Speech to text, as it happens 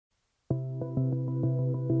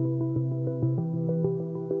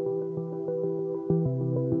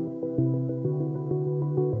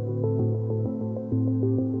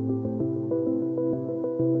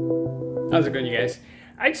How's it going, you guys?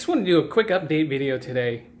 I just want to do a quick update video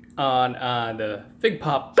today on the fig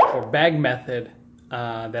pop or bag method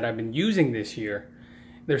that I've been using this year.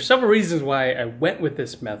 There's several reasons why I went with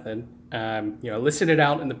this method. I listed it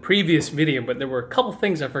out in the previous video, but there were a couple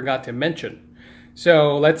things I forgot to mention.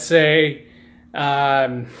 So let's say you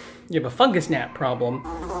have a fungus gnat problem.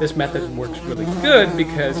 This method works really good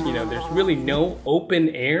because there's really no open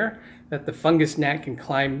air that the fungus gnat can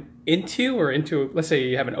climb into, or into, let's say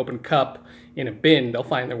you have an open cup in a bin, they'll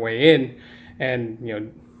find their way in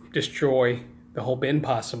and destroy the whole bin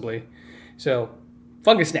possibly. So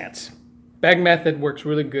fungus gnats, bag method works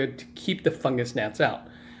really good to keep the fungus gnats out.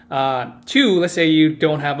 Two, let's say you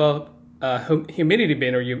don't have a humidity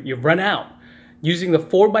bin, or you've run out. Using the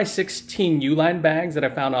 4x16 U-line bags that I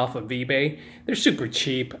found off of eBay, they're super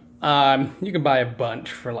cheap. You can buy a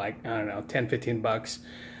bunch for like, I don't know, 10, 15 bucks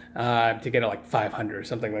to get it like 500 or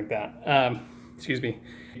something like that. Excuse me.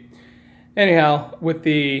 Anyhow, with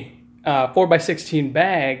the 4x16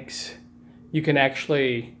 bags, you can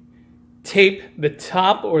actually tape the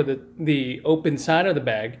top or the open side of the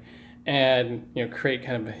bag and create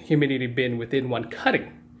kind of a humidity bin within one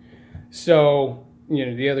cutting. So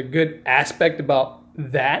the other good aspect about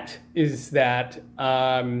that is that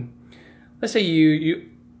let's say you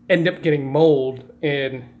end up getting mold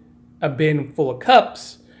in a bin full of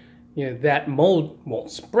cups, that mold won't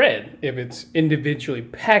spread if it's individually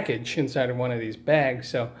packaged inside of one of these bags.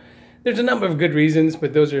 So there's a number of good reasons,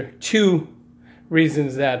 but those are two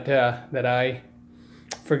reasons that that I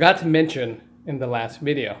forgot to mention in the last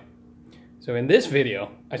video. So in this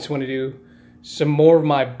video, I just want to do some more of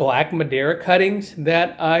my black Madeira cuttings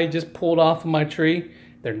that I just pulled off of my tree.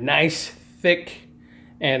 They're nice, thick,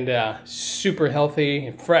 and super healthy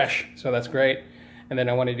and fresh, so that's great. And then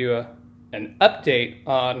I want to do an update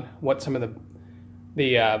on what some of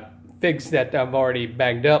the figs that I've already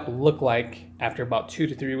bagged up look like after about 2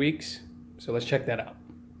 to 3 weeks. So let's check that out.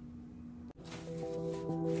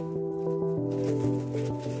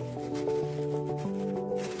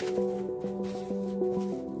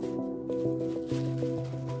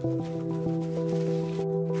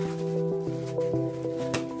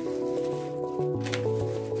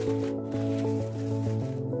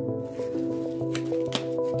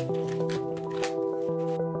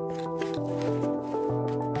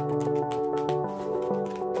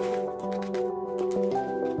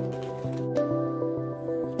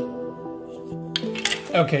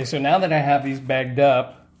 Okay, so now that I have these bagged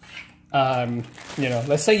up,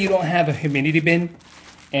 let's say you don't have a humidity bin,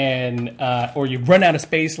 and or you've run out of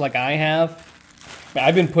space like I have.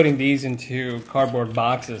 I've been putting these into cardboard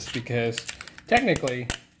boxes because technically,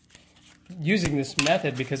 using this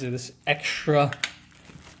method, because of this extra,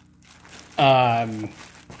 I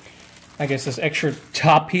guess this extra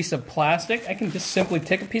top piece of plastic, I can just simply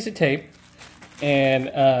take a piece of tape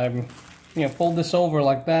and fold this over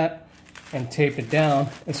like that and tape it down.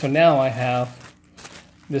 And so now I have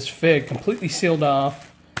this fig completely sealed off.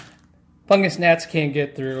 Fungus gnats can't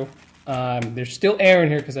get through. There's still air in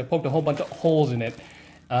here because I poked a whole bunch of holes in it.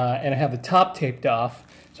 And I have the top taped off.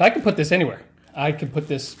 So I can put this anywhere. I can put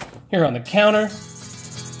this here on the counter,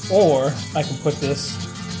 or I can put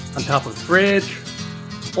this on top of the fridge,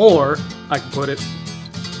 or I can put it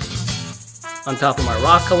on top of my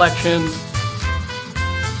rock collection,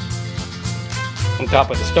 on top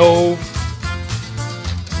of the stove,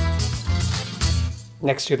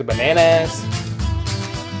 next to the bananas,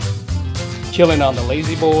 chilling on the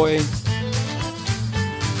lazy boy.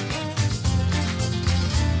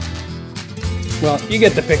 Well, you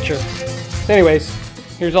get the picture. Anyways,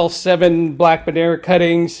 here's all 7 black Madeira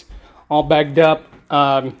cuttings, all bagged up.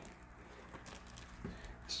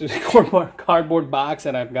 This is a cardboard box,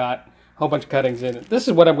 and I've got a whole bunch of cuttings in it. This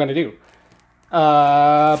is what I'm going to do.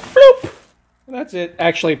 Bloop! That's it.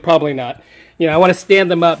 Actually, probably not. I want to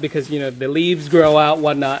stand them up because, the leaves grow out,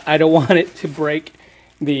 whatnot. I don't want it to break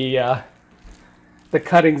the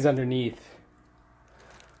cuttings underneath.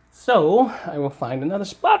 So, I will find another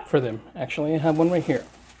spot for them. Actually, I have one right here.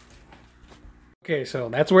 Okay, so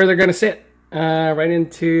that's where they're going to sit. Right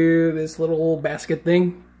into this little basket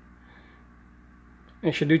thing.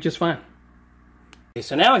 It should do just fine. Okay,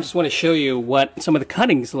 so now I just want to show you what some of the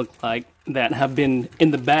cuttings look like that have been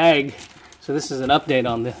in the bag. So this is an update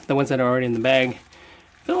on the ones that are already in the bag.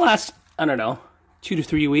 For the last, I don't know, 2 to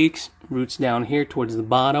 3 weeks. Roots down here towards the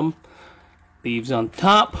bottom. Leaves on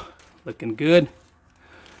top. Looking good.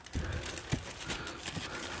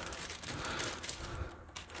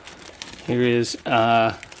 Here is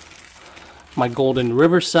my golden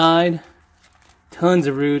riverside. Tons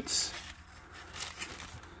of roots.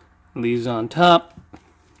 Leaves on top.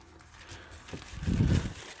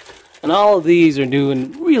 And all of these are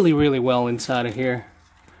doing really, really well inside of here.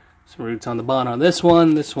 Some roots on the bottom of this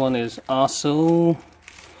one. This one is also,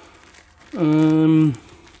 I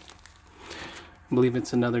believe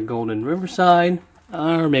it's another Golden Riverside,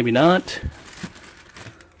 or maybe not.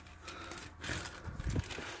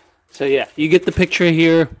 So yeah, you get the picture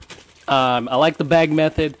here. I like the bag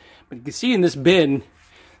method, but you can see in this bin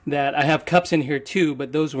that I have cups in here too,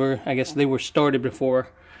 but those were, I guess they were started before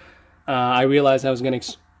I realized I was gonna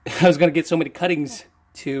get so many cuttings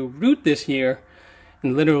to root this year,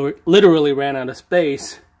 and literally ran out of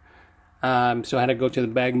space. So I had to go to the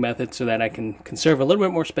bag method so that I can conserve a little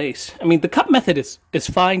bit more space. I mean, the cup method is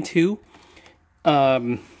fine too.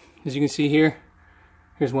 As you can see here,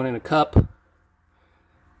 here's one in a cup.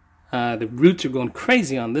 The roots are going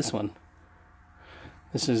crazy on this one.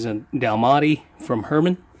 This is a Dalmati from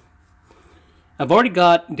Herman. I've already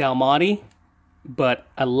got Dalmati, but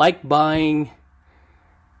I like buying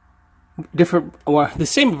different, or the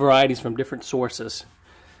same varieties from different sources,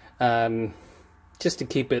 just to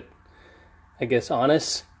keep it, I guess,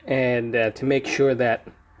 honest, and to make sure that,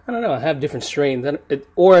 I don't know, I have different strains,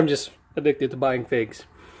 or I'm just addicted to buying figs.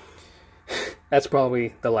 That's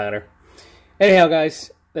probably the latter. Anyhow,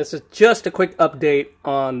 guys, this is just a quick update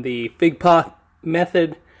on the fig pot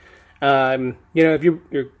method. You know, if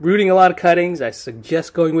you're rooting a lot of cuttings, I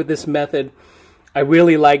suggest going with this method. I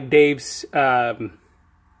really like Dave's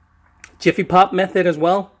Jiffy Pop method as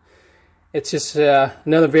well. It's just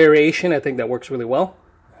another variation I think that works really well.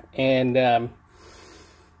 And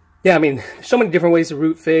yeah, I mean, there's so many different ways to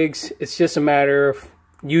root figs. It's just a matter of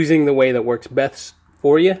using the way that works best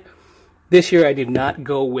for you. This year I did not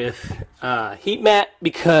go with heat mat,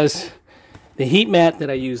 because the heat mat that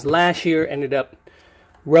I used last year ended up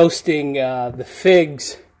roasting the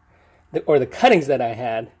figs, or the cuttings that I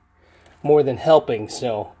had, more than helping.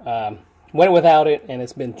 So went without it, and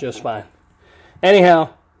it's been just fine.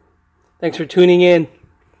 Anyhow, thanks for tuning in.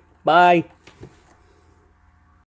 Bye.